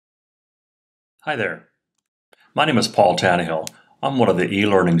Hi there. My name is Paul Tannehill. I'm one of the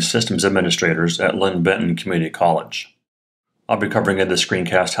e-learning systems administrators at Lynn Benton Community College. I'll be covering in this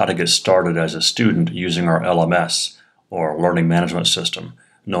screencast how to get started as a student using our LMS, or Learning Management System,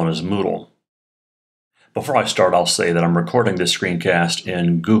 known as Moodle. Before I start, I'll say that I'm recording this screencast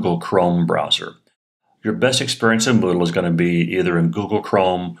in Google Chrome browser. Your best experience in Moodle is going to be either in Google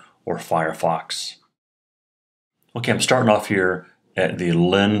Chrome or Firefox. Okay, I'm starting off here at the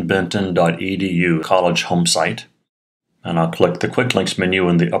lynnbenton.edu college home site, and I'll click the Quick Links menu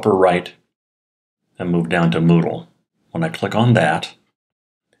in the upper right and move down to Moodle. When I click on that,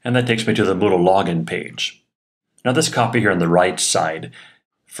 and that takes me to the Moodle login page. Now this copy here on the right side,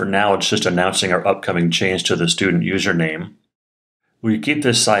 for now it's just announcing our upcoming change to the student username. We keep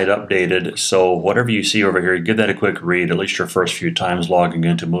this site updated, so whatever you see over here, give that a quick read, at least your first few times logging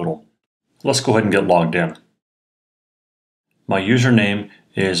into Moodle. Let's go ahead and get logged in. My username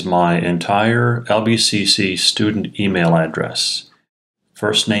is my entire LBCC student email address.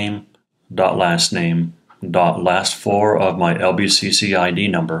 First name, last name, last four of my LBCC ID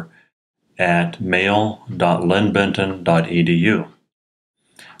number at mail.lynnbenton.edu.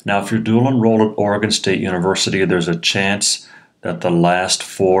 Now, if you're dual enrolled at Oregon State University, there's a chance that the last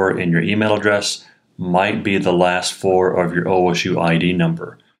four in your email address might be the last four of your OSU ID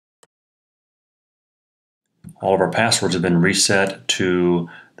number. All of our passwords have been reset to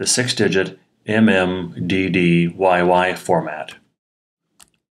the 6-digit MMDDYY format.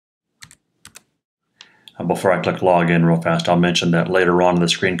 And before I click login real fast, I'll mention that later on in the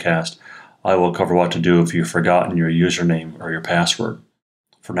screencast, I will cover what to do if you've forgotten your username or your password.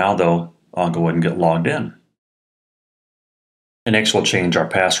 For now, though, I'll go ahead and get logged in. And next, we'll change our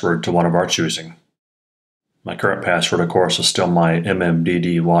password to one of our choosing. My current password, of course, is still my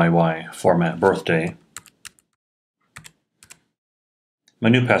MMDDYY format birthday. My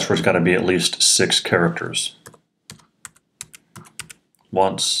new password's got to be at least 6 characters.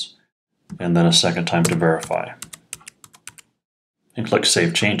 Once, and then a second time to verify. And click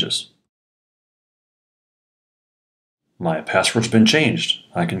Save Changes. My password's been changed.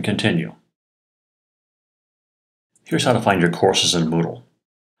 I can continue. Here's how to find your courses in Moodle.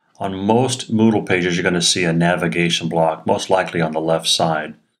 On most Moodle pages, you're going to see a navigation block, most likely on the left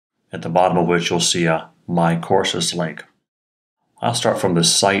side, at the bottom of which you'll see a My Courses link. I'll start from the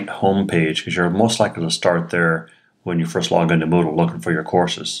site homepage because you're most likely to start there when you first log into Moodle looking for your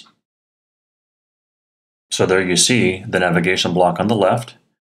courses. So there you see the navigation block on the left,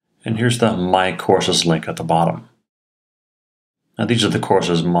 and here's the My Courses link at the bottom. Now these are the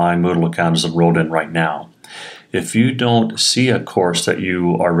courses my Moodle account is enrolled in right now. If you don't see a course that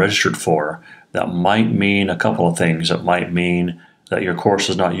you are registered for, that might mean a couple of things. It might mean that your course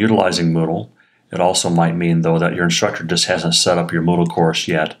is not utilizing Moodle. It also might mean, though, that your instructor just hasn't set up your Moodle course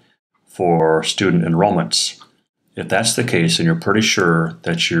yet for student enrollments. If that's the case and you're pretty sure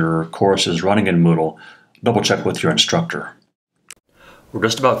that your course is running in Moodle, double check with your instructor. We're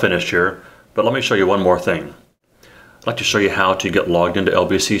just about finished here, but let me show you one more thing. I'd like to show you how to get logged into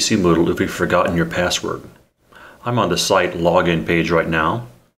LBCC Moodle if you've forgotten your password. I'm on the site login page right now,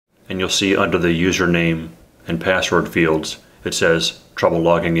 and you'll see under the username and password fields, it says Trouble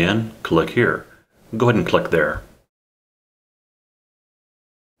Logging In, click here. Go ahead and click there.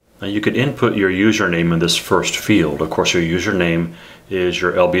 Now you can input your username in this first field. Of course, your username is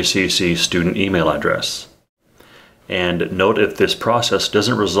your LBCC student email address. And note, if this process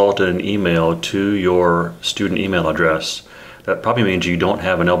doesn't result in an email to your student email address, that probably means you don't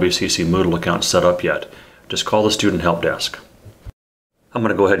have an LBCC Moodle account set up yet. Just call the student help desk. I'm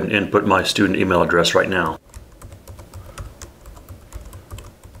going to go ahead and input my student email address right now.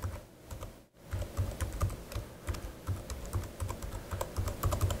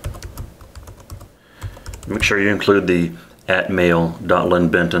 Make sure you include the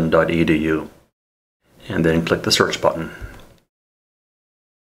 @mail.lynnbenton.edu and then click the search button.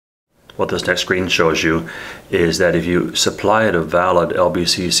 What this next screen shows you is that if you supplied a valid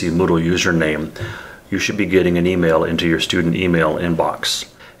LBCC Moodle username, you should be getting an email into your student email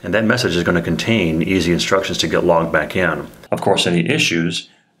inbox. And that message is going to contain easy instructions to get logged back in. Of course, any issues,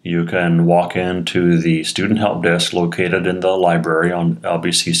 you can walk into the student help desk located in the library on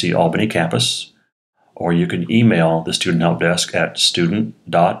LBCC Albany campus, or you can email the student help desk at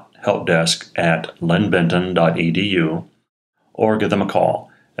student.helpdesk@lynnbenton.edu, or give them a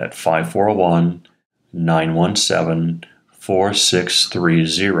call at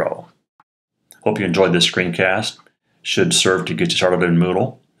 541-917-4630. Hope you enjoyed this screencast. Should serve to get you started in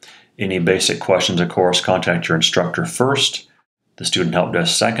Moodle. Any basic questions, of course, contact your instructor first, the student help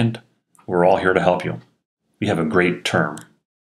desk second. We're all here to help you. You have a great term.